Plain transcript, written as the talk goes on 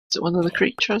Is it one of the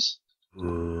creatures?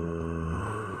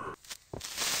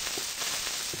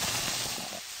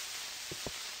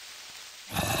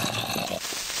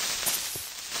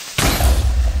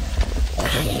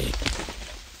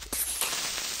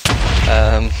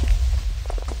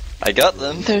 I got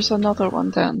them. There's another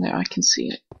one down there, I can see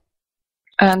it.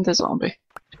 And a zombie.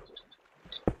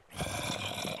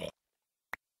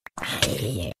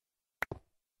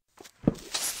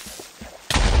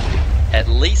 At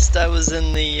least I was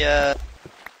in the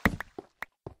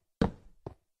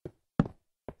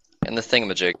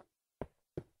thingamajig.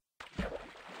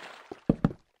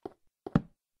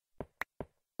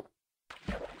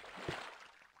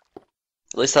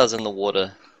 At least I was in the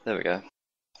water. There we go.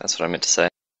 That's what I meant to say.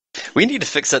 We need to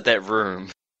fix up that room.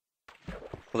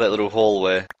 Or that little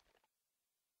hallway.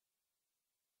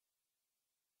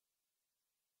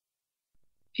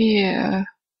 Yeah.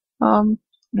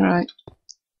 Right.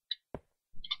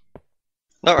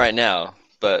 Not right now,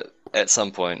 but at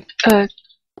some point.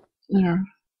 No.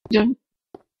 Yeah.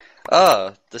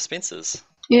 Ah, dispensers.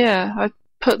 Yeah, I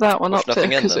put that one With up there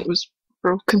nothing in because them. it was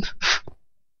broken.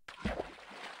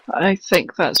 I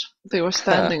think they were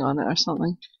standing on it or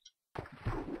something.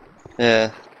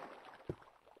 Yeah.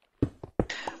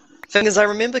 Thing is, I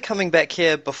remember coming back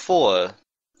here before,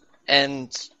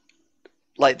 and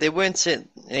like there weren't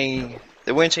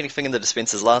anything in the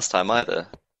dispensers last time either.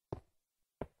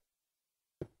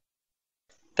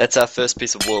 That's our first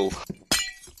piece of wool.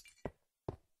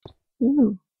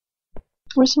 Ooh.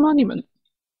 Where's the monument?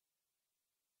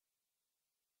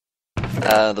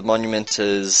 The monument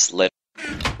is left.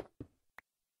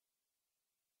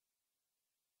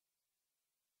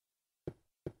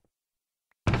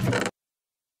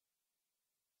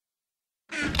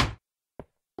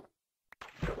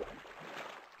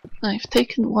 I've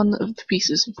taken one of the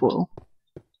pieces of wool.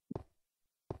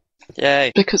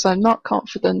 Yay. Because I'm not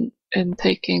confident in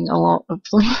taking a lot of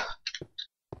them.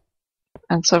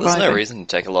 And surviving. There's no reason to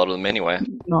take a lot of them anyway.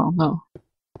 No.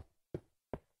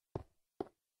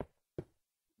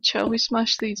 Shall we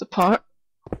smash these apart?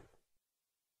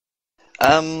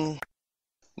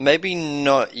 Maybe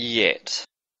not yet.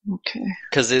 Okay.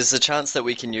 Because there's a chance that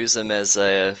we can use them as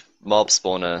a mob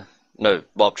spawner. No,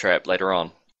 mob trap later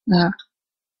on. Yeah.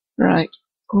 Right.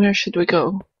 Where should we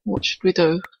go? What should we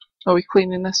do? Are we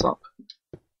cleaning this up?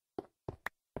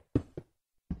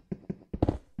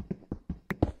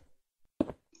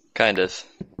 Kind of.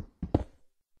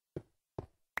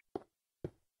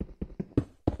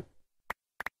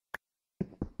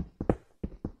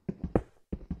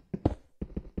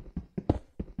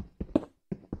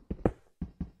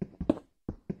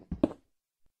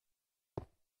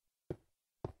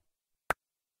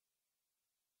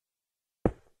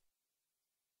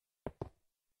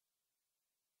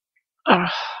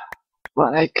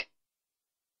 Like.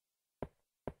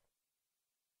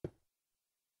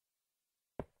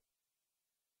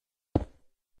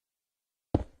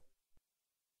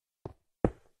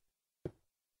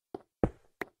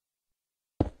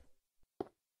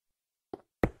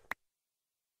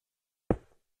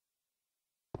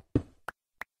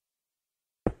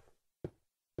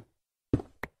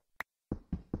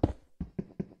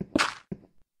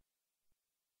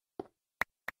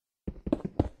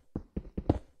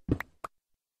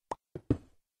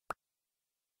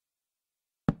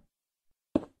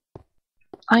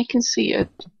 I can see a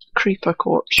creeper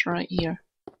corpse right here.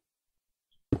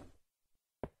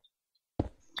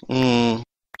 Hmm.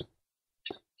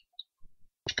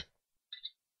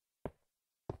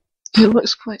 It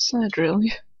looks quite sad,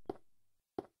 really.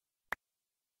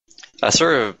 I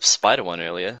saw a spider one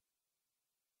earlier.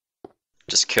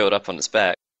 Just curled up on its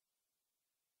back.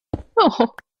 Oh.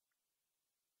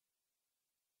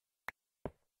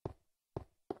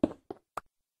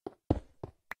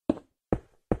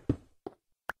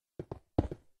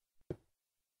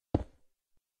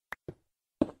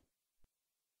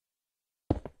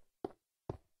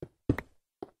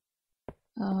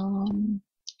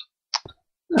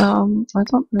 I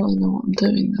don't really know what I'm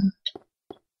doing now.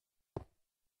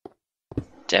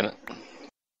 Damn it.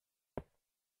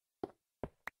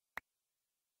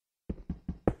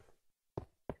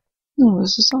 No,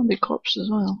 there's a zombie corpse as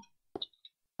well.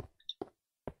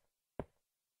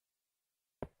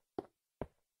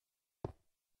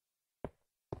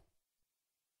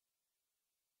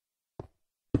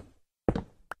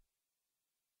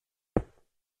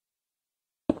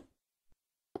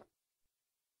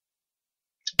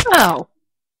 Ow!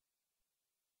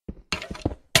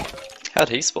 How'd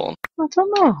he spawn? I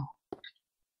don't know.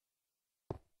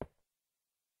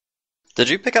 Did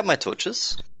you pick up my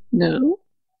torches? No.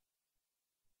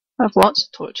 I have lots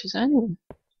of torches anyway.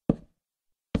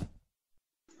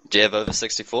 Do you have over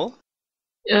 64?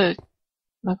 I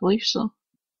believe so.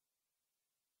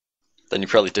 Then you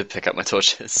probably did pick up my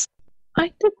torches.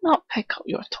 I did not pick up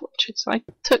your torches. I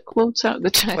took loads out of the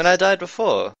chest. When I died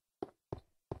before.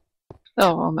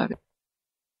 Oh, well, maybe.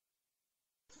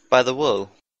 By the wool.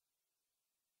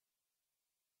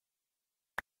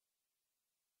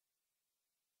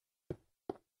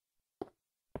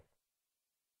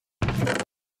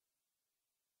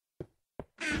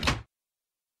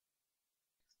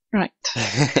 Right.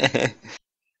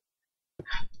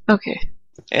 Okay.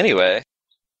 Anyway.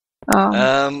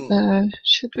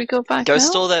 Should we go back Go out?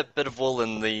 store that bit of wool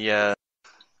in the,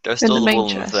 go In store the the main wool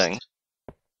in the chest. thing.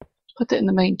 Put it in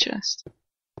the main chest.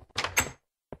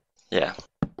 Yeah.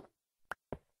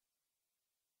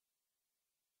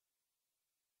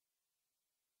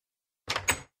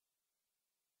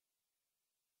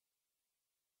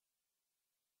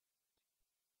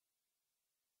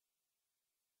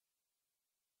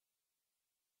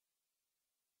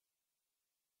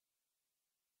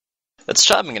 It's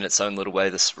charming in its own little way,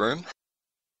 this room.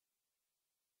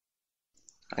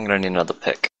 I'm gonna need another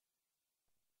pick.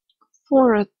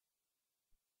 For a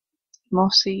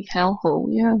mossy hellhole,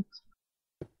 yeah.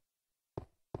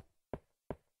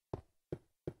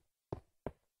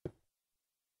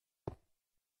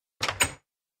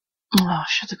 Oh, I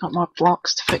should have got more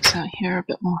blocks to fix out here a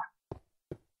bit more.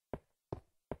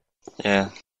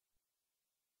 Yeah.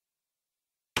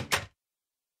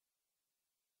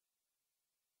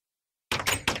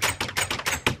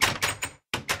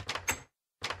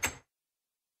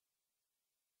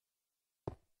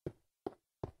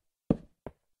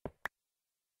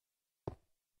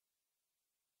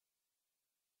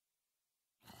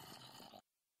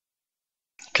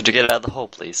 Could you get out of the hole,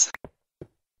 please?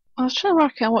 I was trying to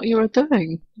work out what you were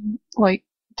doing. Like,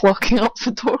 blocking up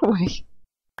the doorway.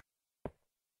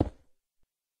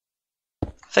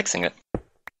 Fixing it.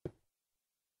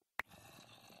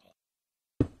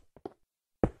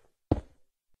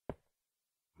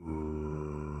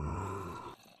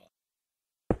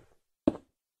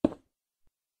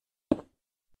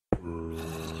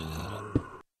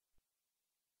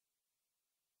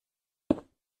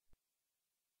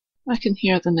 I can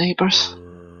hear the neighbours.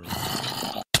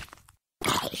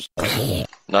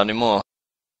 Not anymore.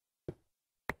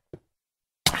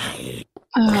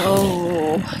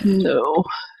 Oh, no.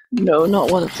 No, not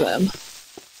one of them.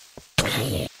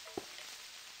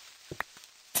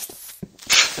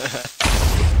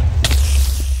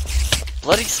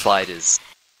 Bloody spiders.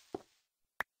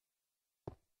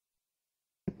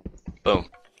 Boom.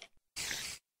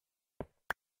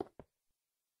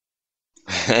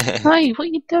 Hi, what are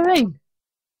you doing?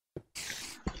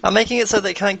 I'm making it so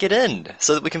they can't get in,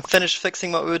 so that we can finish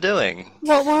fixing what we were doing.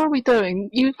 What were we doing?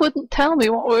 You wouldn't tell me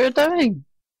what we were doing.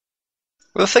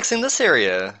 We were fixing this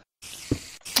area.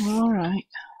 Alright.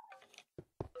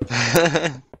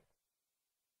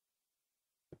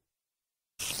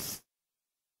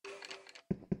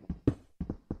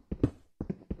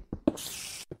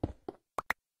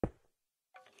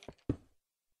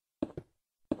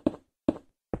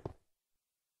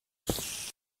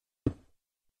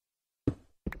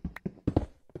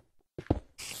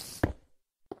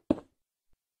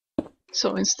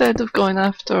 So instead of going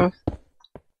after,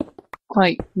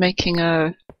 like, making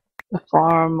a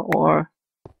farm or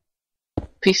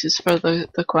pieces for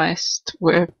the quest,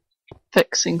 we're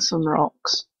fixing some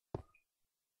rocks.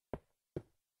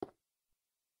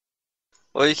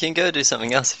 Well, you can go do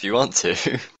something else if you want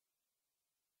to.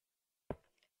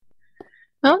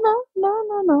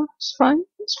 No. It's fine.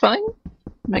 It's fine.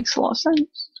 Makes a lot of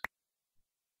sense.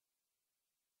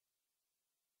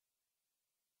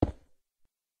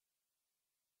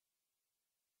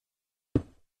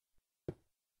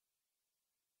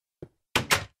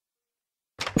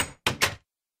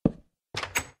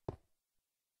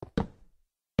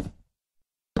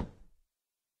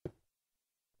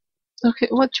 Okay,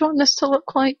 what do you want this to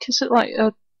look like? Is it like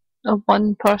a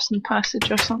one-person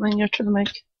passage or something you're trying to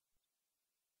make?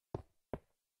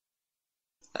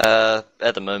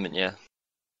 At the moment, yeah.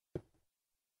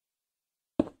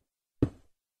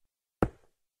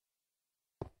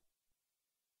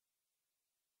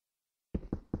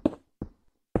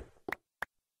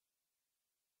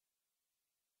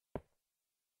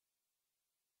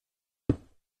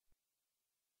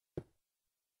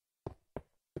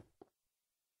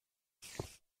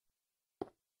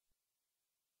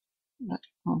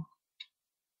 Oh.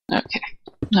 Okay.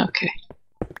 Okay.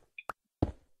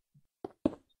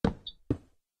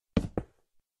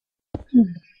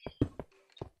 I'm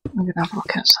gonna have a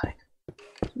look outside.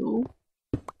 Ooh.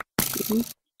 Ooh.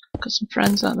 Got some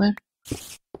friends out there.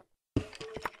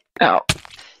 Ow.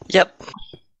 Yep.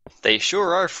 They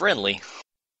sure are friendly.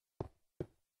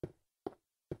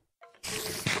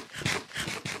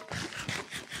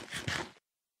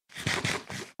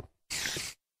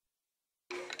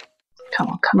 Come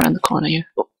on, come around the corner, you.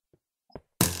 Oh.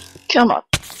 Come on.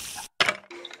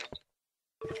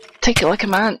 Take it like a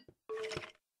man.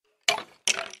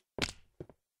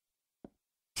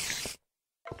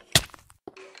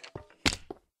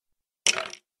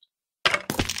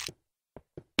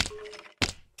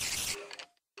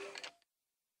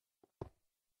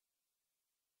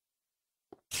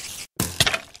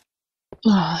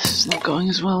 Oh, this is not going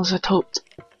as well as I'd hoped.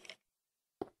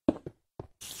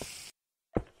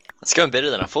 It's going better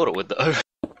than I thought it would, though.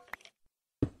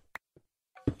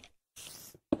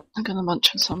 I'm gonna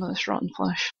munch on some of this rotten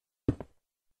flesh.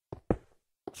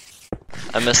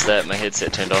 I missed that, my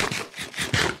headset turned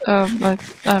off.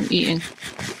 I'm eating.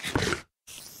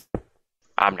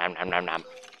 Nom nom nom nom.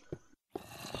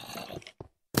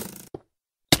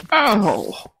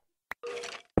 Oh!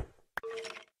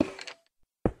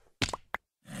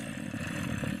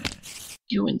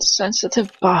 You insensitive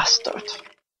bastard,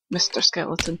 Mr.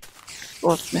 Skeleton.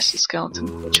 Or Mrs.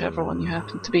 Skeleton, whichever one you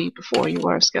happen to be before you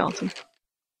were a skeleton.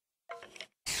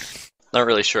 Not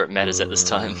really sure it matters at this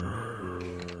time.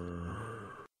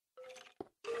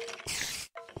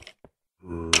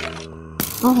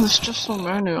 Oh, there's just so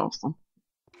many of them.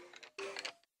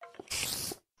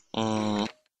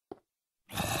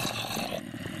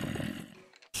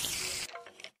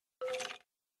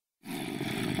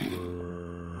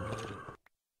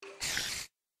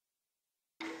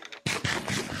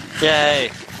 Yay!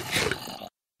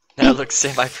 Now it looks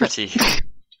semi-pretty. Have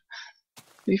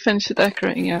you finished the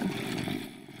decorating yet?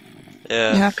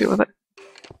 Yeah. You happy with it?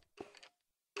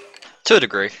 To a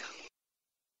degree.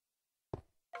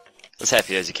 As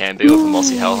happy as you can be with a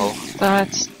mossy hellhole.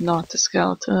 That's not a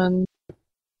skeleton.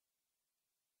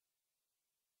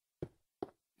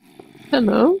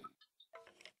 Hello?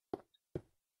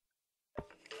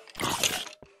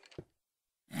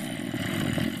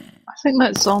 I think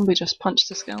that zombie just punched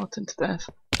the skeleton to death.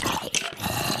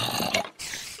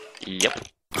 Yep.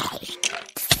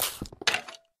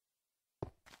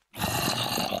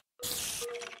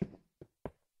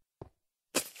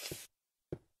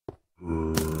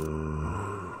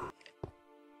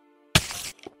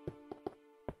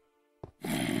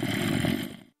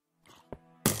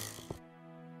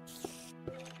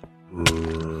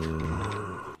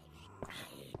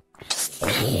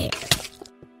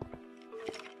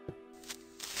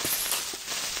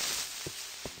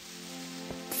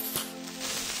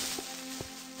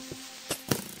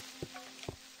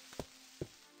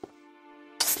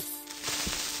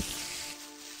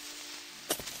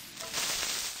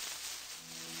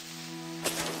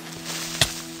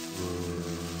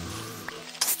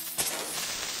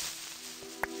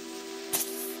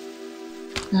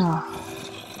 Oh.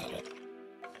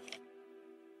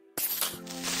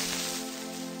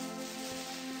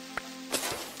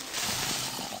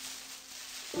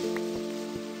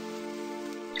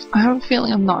 I have a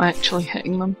feeling I'm not actually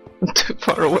hitting them. I'm too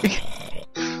far away.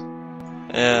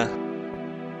 Yeah.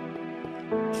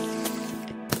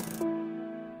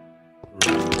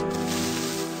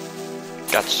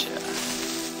 Gotcha.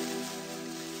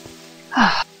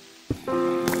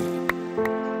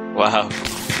 Wow.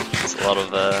 That's a lot of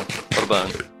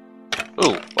bone.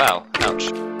 Ooh, wow.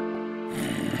 Ouch.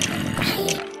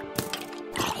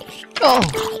 Oh!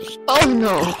 Oh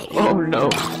no! Oh no!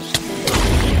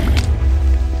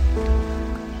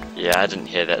 Yeah, I didn't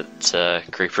hear that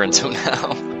creeper until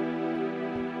now.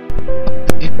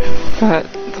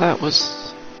 That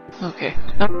was... Okay.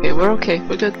 Okay, we're okay.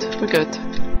 We're good. We're good.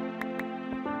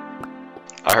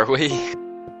 Are we?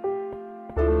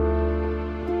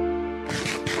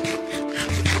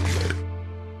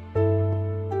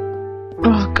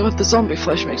 Oh god, the zombie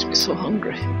flesh makes me so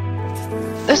hungry.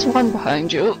 There's one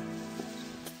behind you.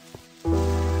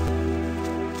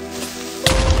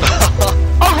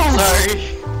 Oh! Sorry.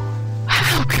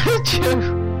 How could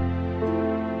you?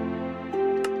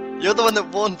 You're the one that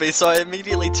warned me, so I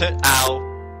immediately turned. Ow.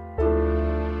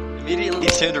 Immediately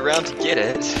turned around to get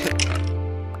it.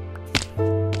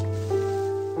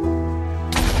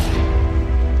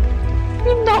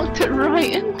 You knocked it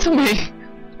right into me.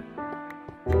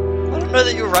 I don't know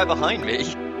that you were right behind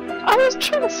me. I was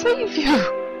trying to save you.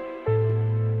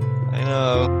 I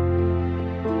know.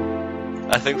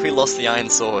 I think we lost the iron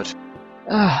sword.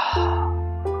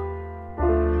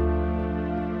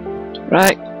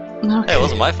 Right. Okay. Hey, it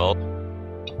wasn't my fault.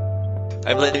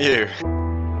 I blame you.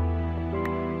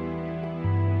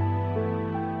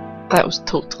 That was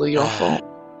totally your fault.